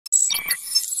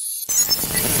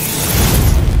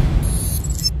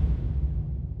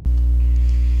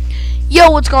Yo,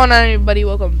 what's going on, everybody?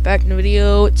 Welcome back to the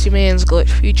video. It's your man's Glitch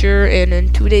Future, and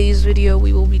in today's video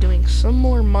we will be doing some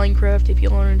more Minecraft. If you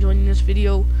are enjoying this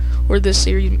video or this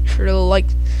series, make sure to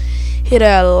hit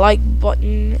a like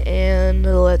button, and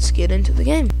let's get into the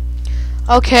game.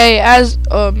 Okay, as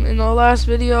in the last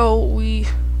video we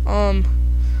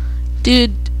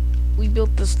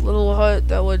built this little hut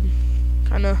that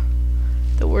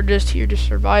we're just here to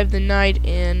survive the night,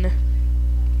 and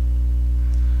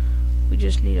we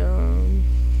just need to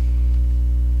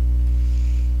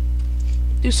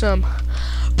do some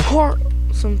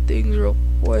things real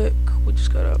quick. We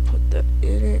just gotta put that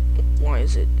in it. Why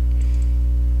is it?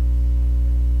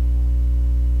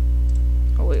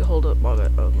 Oh wait, hold up. Oh,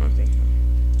 wrong thing.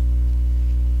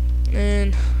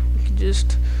 And we can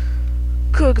just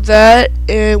cook that,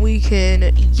 and we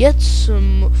can get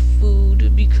some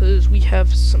food because we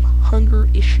have some hunger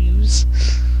issues.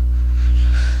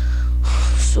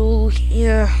 So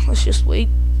yeah, let's just wait.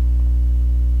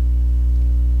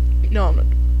 No, I'm not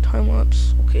time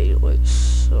lapse. Okay,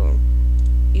 let's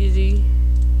easy.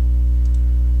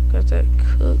 Got that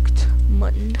cooked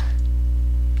mutton.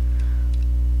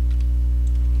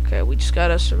 Okay, we just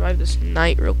gotta survive this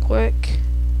night real quick.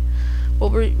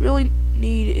 What we really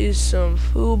need is some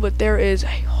food, but there is a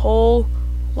whole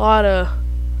lot of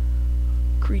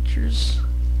creatures.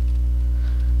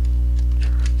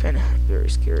 Kind of very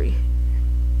scary.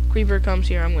 Creeper comes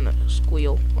here, I'm gonna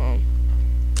squeal.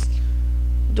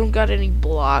 Don't got any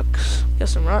blocks. Got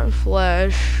some rotten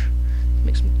flesh.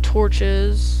 Make some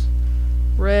torches.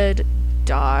 Red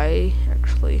dye,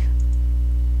 actually.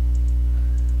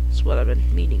 That's what I've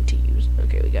been meaning to use.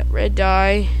 Okay, we got red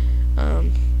dye.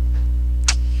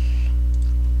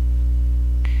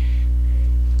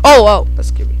 Oh, that's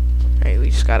scary. Alright, we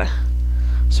just gotta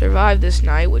survive this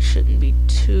night, which shouldn't be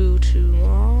too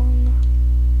long.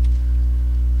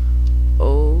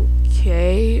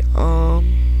 Okay,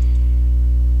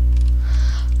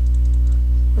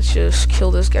 let's just kill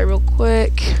this guy real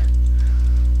quick.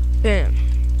 Bam.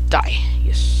 Die.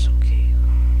 Yes, okay.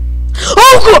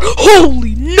 Oh god!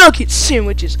 Holy nugget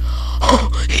sandwiches!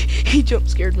 Oh, he jump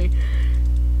scared me.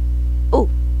 Oh,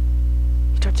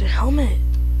 he dropped a helmet.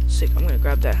 Sick, I'm gonna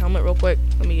grab that helmet real quick.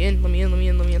 Let me in.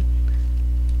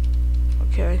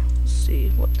 Okay, let's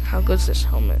see. How good's this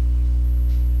helmet?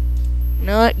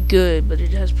 Not good, but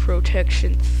it has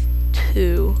protection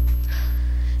too.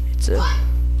 It's a...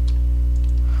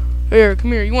 Here,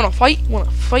 come here. You wanna fight? You wanna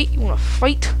fight?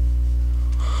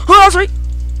 Oh, that's right.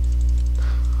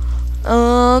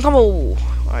 Come on.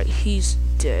 Alright, he's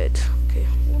dead. Okay,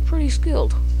 we're pretty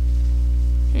skilled.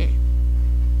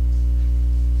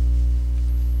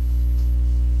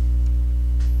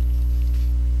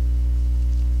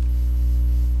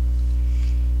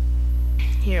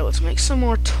 Here, let's make some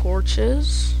more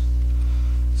torches.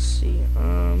 Let's see,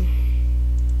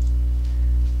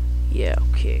 yeah,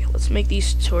 okay. Let's make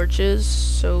these torches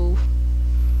so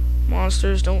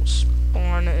monsters don't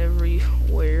spawn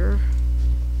everywhere.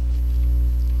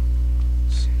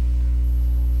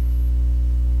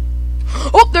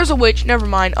 Oh, there's a witch. Never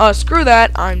mind. Screw that.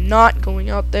 I'm not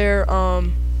going out there.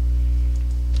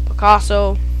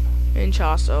 Picasso and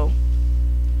Chasso.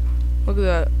 Look at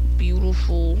that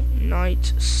beautiful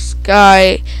night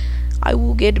sky. I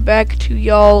will get back to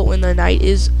y'all when the night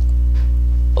is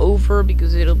over,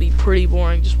 because it'll be pretty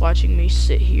boring just watching me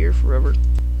sit here forever.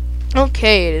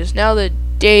 Okay, it is now the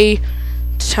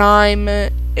daytime,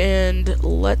 and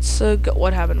let's go.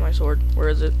 What happened to my sword? Where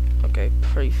is it? Okay,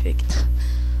 perfect.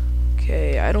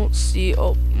 Okay, I don't see.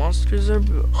 Oh, monsters are.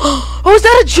 Oh, is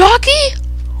that a jockey?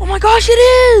 Oh my gosh, it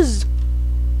is!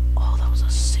 Oh, that was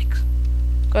a sick.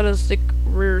 Got a sick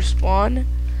rear spawn.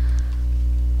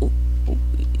 Oh,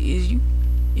 is you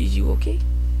okay?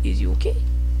 Is you okay?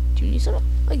 Do you need something?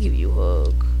 I'll give you a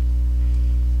hug.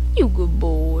 You good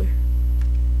boy.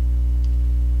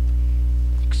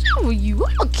 Except for you,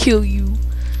 I'll kill you.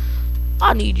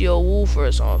 I need your wool for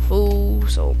some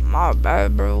food, so my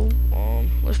bad, bro.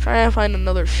 Let's try and find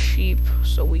another sheep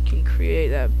so we can create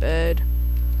that bed.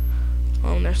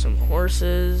 There's some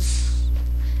horses.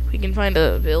 We can find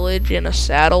a village and a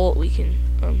saddle. We can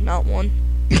mount one.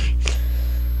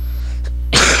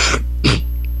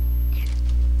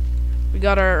 We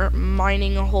got our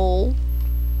mining hole.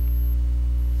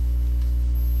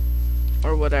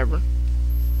 Or whatever.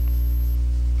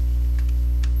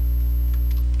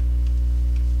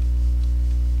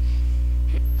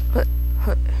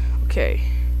 Okay.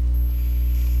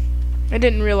 I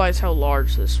didn't realize how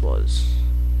large this was.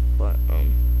 But,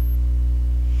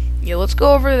 yeah, let's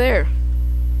go over there.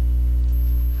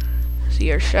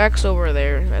 See, our shack's over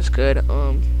there. That's good.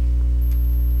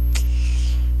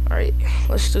 Alright,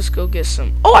 let's just go get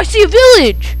some. Oh, I see a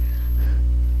village!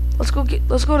 Let's go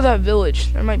to that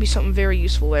village. There might be something very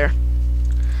useful there.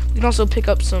 We can also pick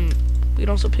up some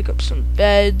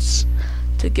beds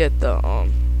to get the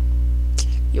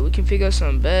yeah, we can pick up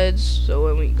some beds so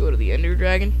when we go to the Ender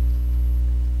Dragon.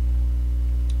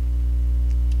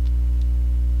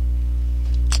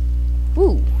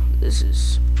 Woo, this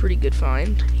is pretty good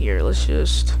find. Here, let's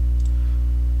just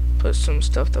put some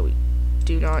stuff that we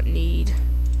do not need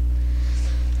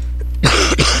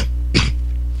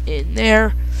in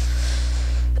there.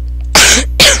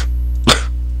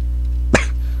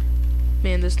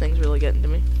 Man, this thing's really getting to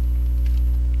me.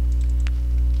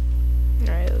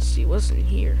 Alright, let's see what's in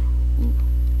here. Ooh.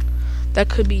 That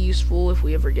could be useful if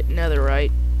we ever get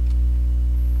netherite.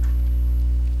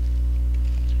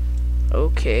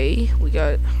 Okay, we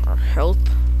got our health.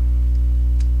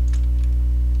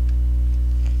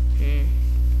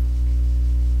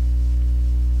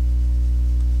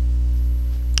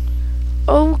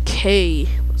 Okay,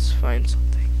 let's find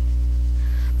something.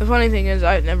 The funny thing is,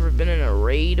 I've never been in a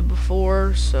raid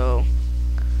before, so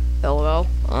LOL.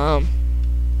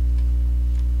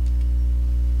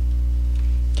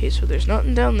 Okay, so there's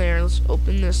nothing down there. Let's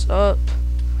open this up.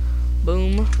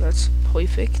 Boom, that's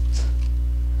perfect.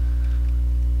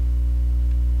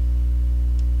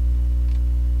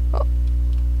 Oh,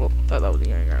 well, thought that was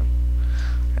the underground.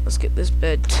 Alright, let's get this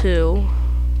bed too.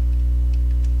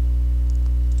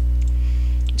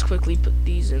 Let's quickly put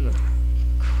these in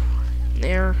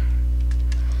there.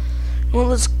 Well,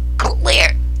 let's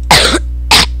clear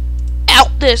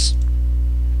out this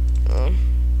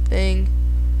thing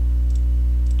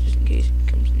just in case it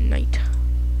becomes night.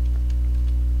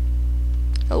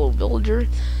 Hello, villager.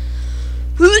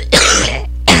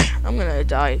 I'm gonna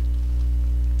die.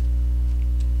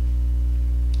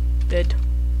 Dead.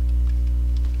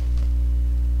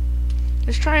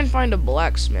 Let's try and find a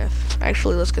blacksmith.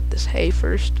 Actually, let's get this hay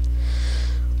first.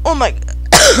 Oh my god.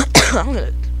 I'm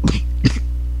gonna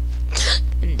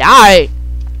die.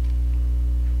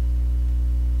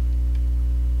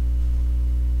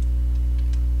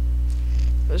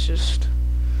 Let's just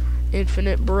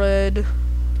infinite bread.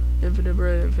 Infinite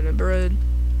bread, infinite bread.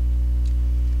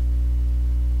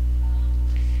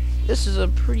 This is a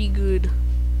pretty good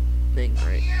thing,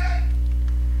 right?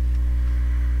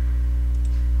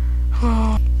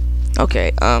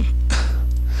 Okay,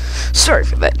 sorry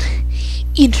for that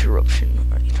interruption.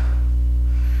 Right.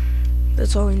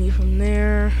 That's all I need from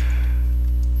there.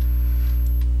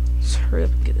 Let's hurry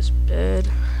up and get this bed.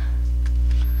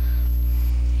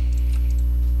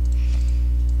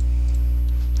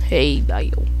 Hey,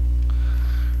 Dio.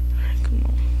 Come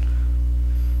on.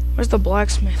 Where's the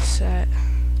blacksmiths at?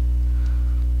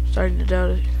 I'm starting to doubt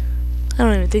it. I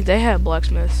don't even think they have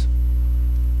blacksmiths.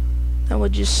 That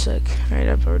would just suck. Alright,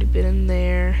 I've already been in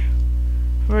there.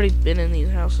 I've already been in these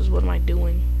houses. What am I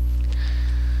doing?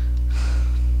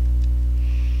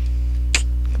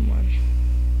 Come on.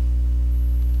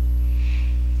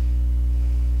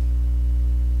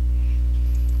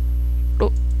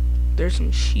 Oh, there's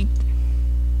some sheep.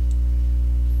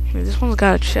 Hey, this one's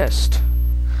got a chest.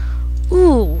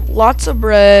 Ooh, lots of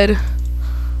bread,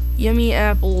 yummy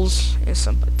apples, and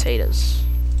some potatoes.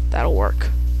 That'll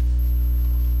work.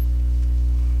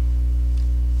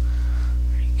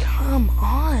 Come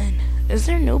on. Is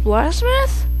there no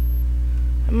blacksmith?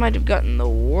 I might have gotten the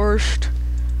worst.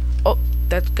 Oh,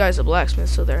 that guy's a blacksmith,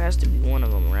 so there has to be one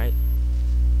of them, right?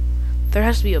 There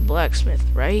has to be a blacksmith,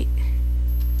 right?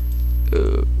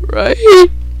 Right?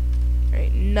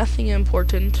 Right, nothing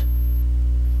important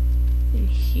in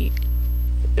here.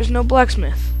 There's no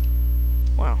blacksmith.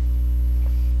 Wow.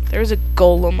 There's a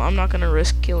golem. I'm not gonna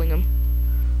risk killing him.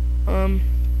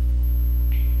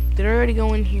 Did I already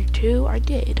go in here too? I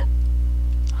did.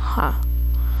 Huh.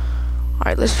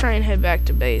 Alright, let's try and head back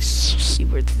to base. See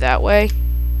where it's that way.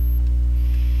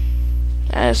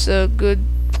 That's a good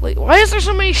place. Why is there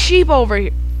so many sheep over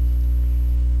here?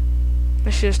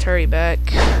 Let's just hurry back.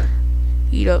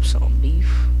 Eat up some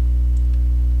beef.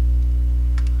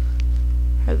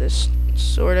 Have this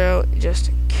sword out just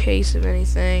in case of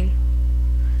anything.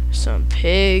 Some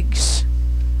pigs.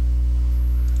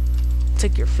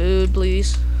 Take your food,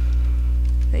 please.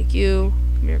 Thank you.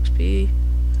 From your XP.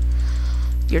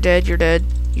 You're dead, you're dead,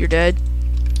 you're dead.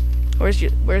 Where's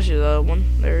your other one?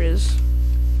 There it is.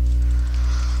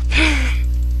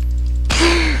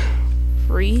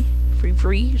 Free.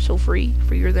 Free. So free.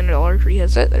 Freer than an archery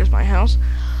headset. There's my house.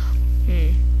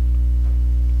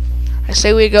 I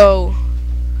say we go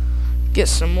get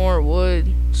some more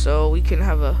wood so we can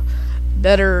have a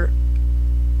better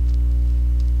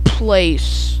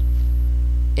place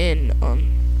in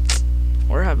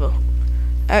or have a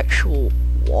actual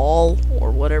wall or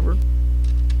whatever.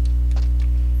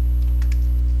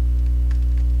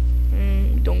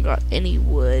 We don't got any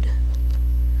wood.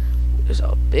 There's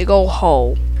a big old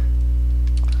hole.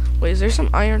 Wait, is there some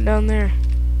iron down there?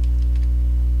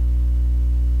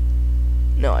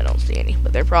 No, I don't see any,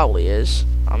 but there probably is.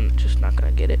 I'm just not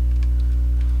gonna get it.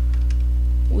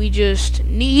 We just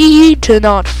need to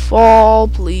not fall,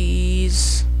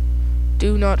 please.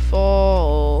 Do not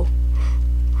fall.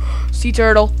 Sea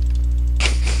turtle.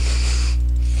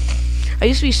 I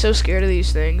used to be so scared of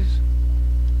these things.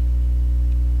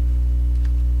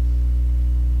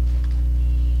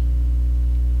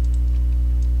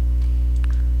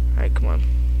 Alright, come on.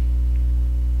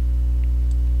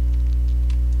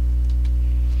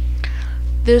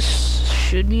 This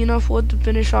should be enough wood to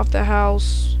finish off the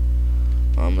house.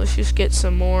 Let's just get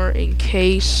some more in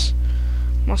case.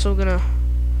 I'm also gonna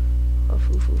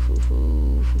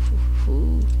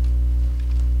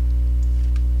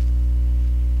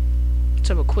let's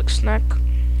have a quick snack.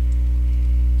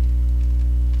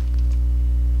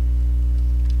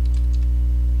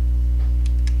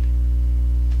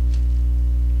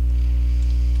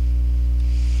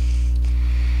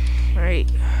 Alright.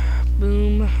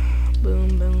 Boom.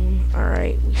 Boom, boom.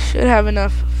 Alright, we should have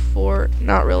enough for,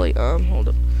 not really, hold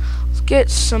up. Let's get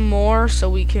some more so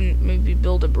we can maybe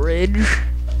build a bridge.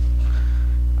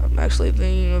 I'm actually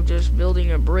thinking of just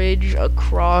building a bridge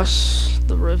across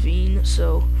the ravine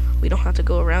so we don't have to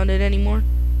go around it anymore.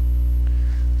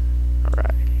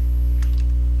 Alright.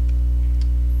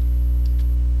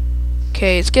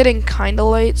 Okay, it's getting kinda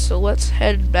late, so let's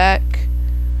head back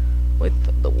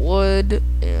with the wood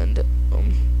and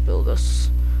build us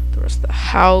the rest of the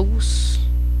house.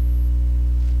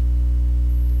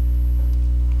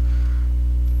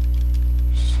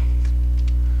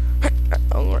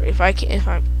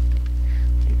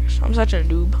 I'm such a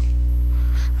noob.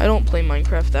 I don't play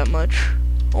Minecraft that much.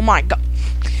 Oh my god.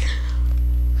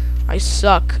 I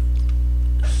suck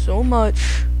so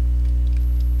much.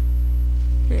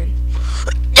 Man.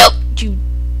 Nope, you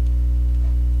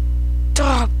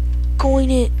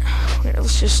doggone it. Here,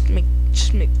 let's just make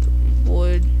the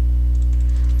wood.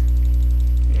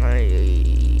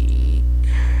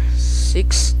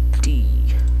 60.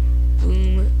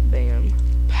 Boom, bam,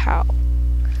 pow.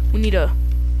 We need to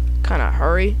kind of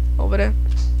hurry over there.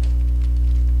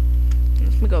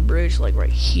 Let's make a bridge like right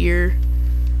here.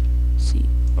 Let's see.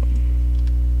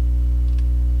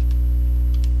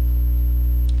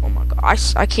 Oh my god,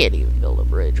 I can't even build a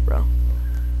bridge, bro.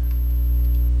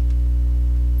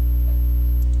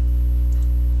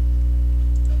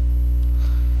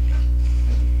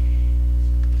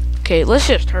 Okay, let's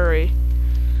just hurry.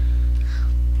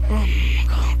 Oh my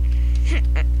god.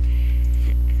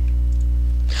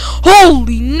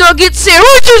 Holy nugget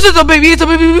sandwiches! It's a baby! It's a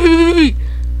baby!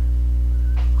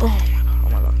 Oh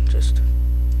my god, just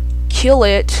kill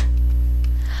it.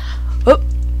 Up,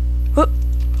 up,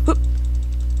 up.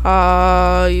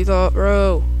 You thought,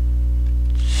 bro.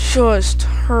 Just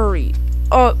hurry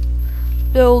up.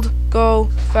 Build, go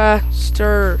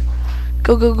faster.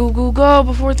 Go, go, go, go, go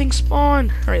before things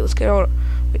spawn. Alright, let's get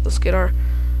our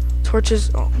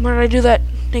torches. Oh, why did I do that?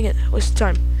 Dang it, waste of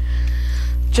time.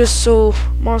 Just so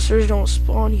monsters don't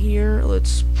spawn here,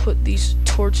 let's put these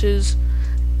torches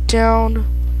down.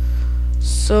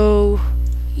 So,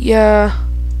 yeah,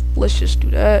 let's just do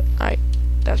that. Alright,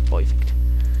 that's perfect.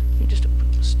 Let me just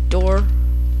open this door.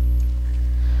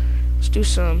 Let's do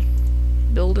some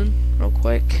building real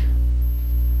quick.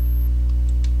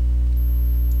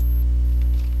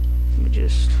 Let me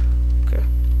just, okay.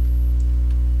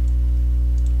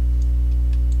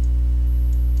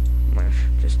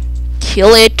 Just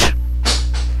kill it.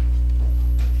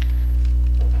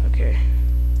 Okay.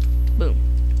 Boom.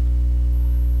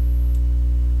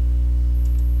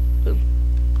 Boom.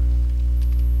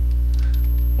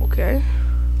 Okay.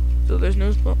 So there's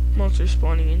no monsters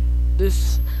spawning in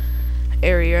this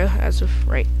area as of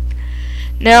right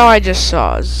now. I just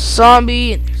saw a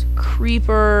zombie and there's a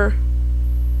creeper.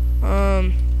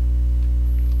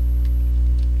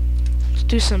 Let's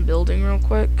do some building real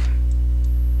quick.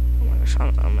 Oh my gosh,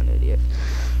 I'm an idiot.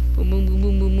 Boom, boom, boom,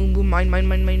 boom, boom, boom, boom. Mine, mine,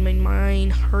 mine, mine, mine, mine.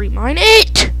 Hurry, mine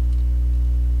it!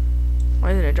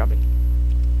 Why isn't it dropping?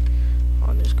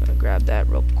 I'm just gonna grab that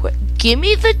real quick. Give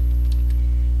me the...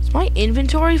 Is my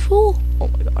inventory full? Oh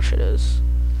my gosh, it is.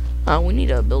 We need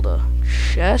to build a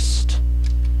chest.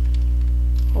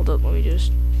 Hold up, let me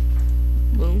just...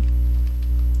 Boom.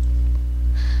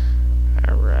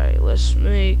 Alright, let's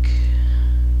make...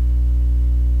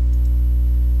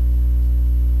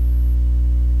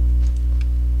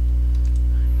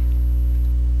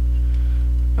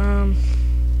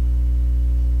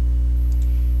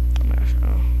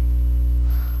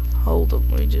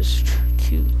 just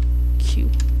Q.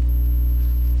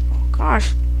 Oh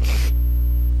gosh.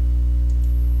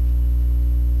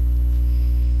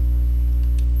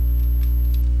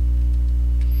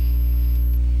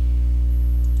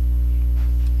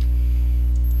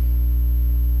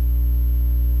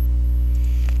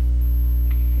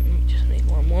 Just make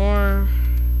one more.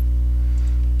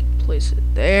 Place it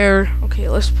there. Okay,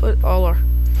 let's put all our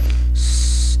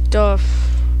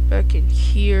stuff back in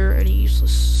here. Any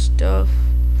useless stuff.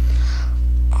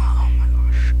 Oh my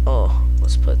gosh. Oh,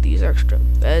 let's put these extra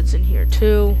beds in here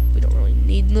too. We don't really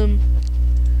need them.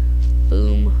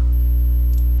 Boom.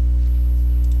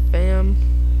 Bam.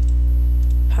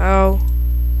 Pow.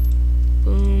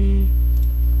 Boom.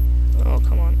 Oh,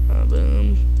 come on.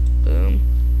 Boom. Boom.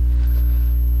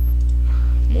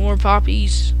 More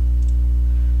poppies.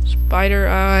 Spider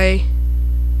eye.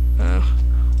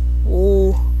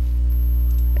 Wool.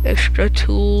 Extra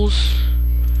tools.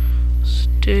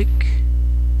 Stick.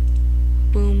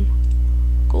 Boom.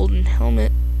 Golden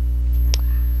helmet.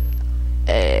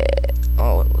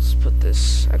 Oh, let's put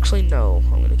this. Actually, no.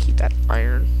 I'm gonna keep that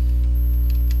iron.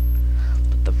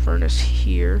 Put the furnace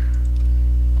here.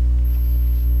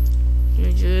 Let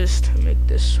me just make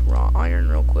this raw iron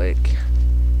real quick.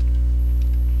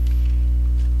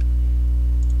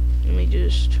 Let me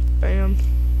just bam,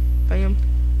 bam,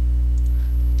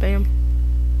 bam.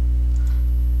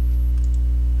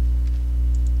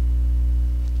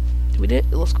 We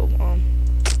did. Let's go.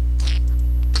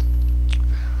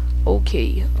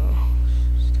 Okay.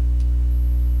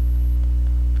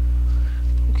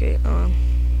 Okay.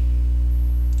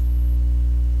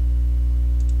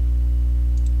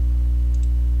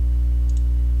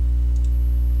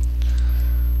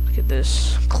 Look at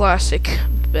this classic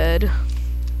bed.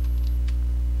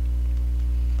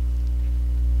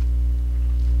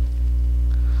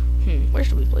 Where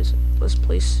should we place it? Let's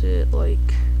place it like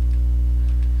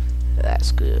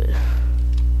that's good.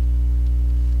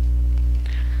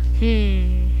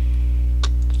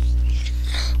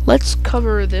 Let's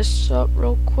cover this up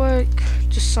real quick.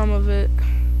 Just some of it.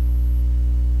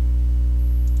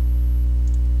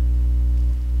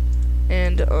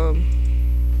 And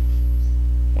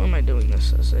why am I doing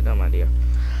this? That's a dumb idea.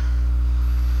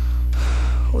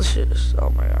 Let's just, oh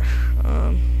my gosh.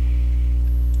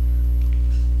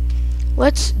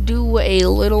 Let's do a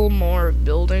little more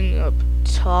building up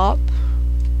top.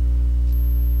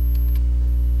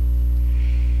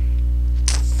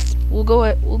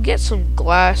 We'll get some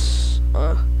glass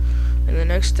in the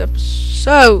next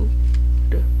episode.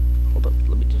 Hold up,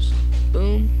 let me just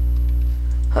boom.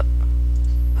 Hup.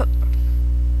 Hup.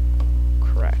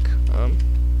 Crack.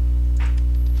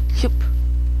 Yep.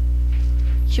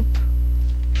 Yep.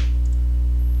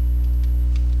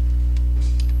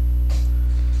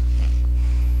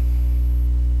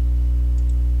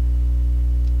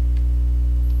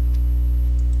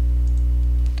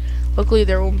 Luckily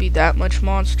there won't be that much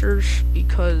monsters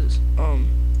because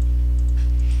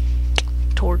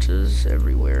torches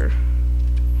everywhere.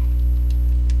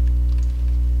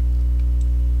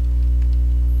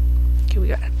 Okay, we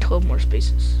got 12 more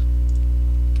spaces.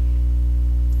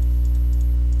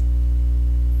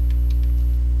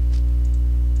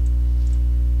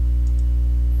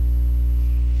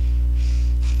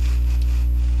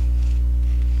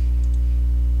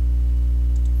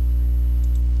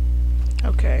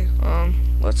 Okay,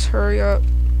 let's hurry up.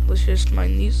 Let's just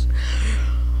mine these.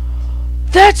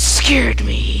 That scared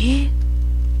me.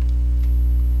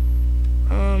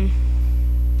 Boom.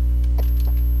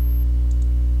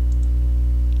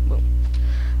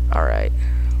 Alright.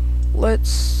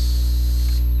 Let's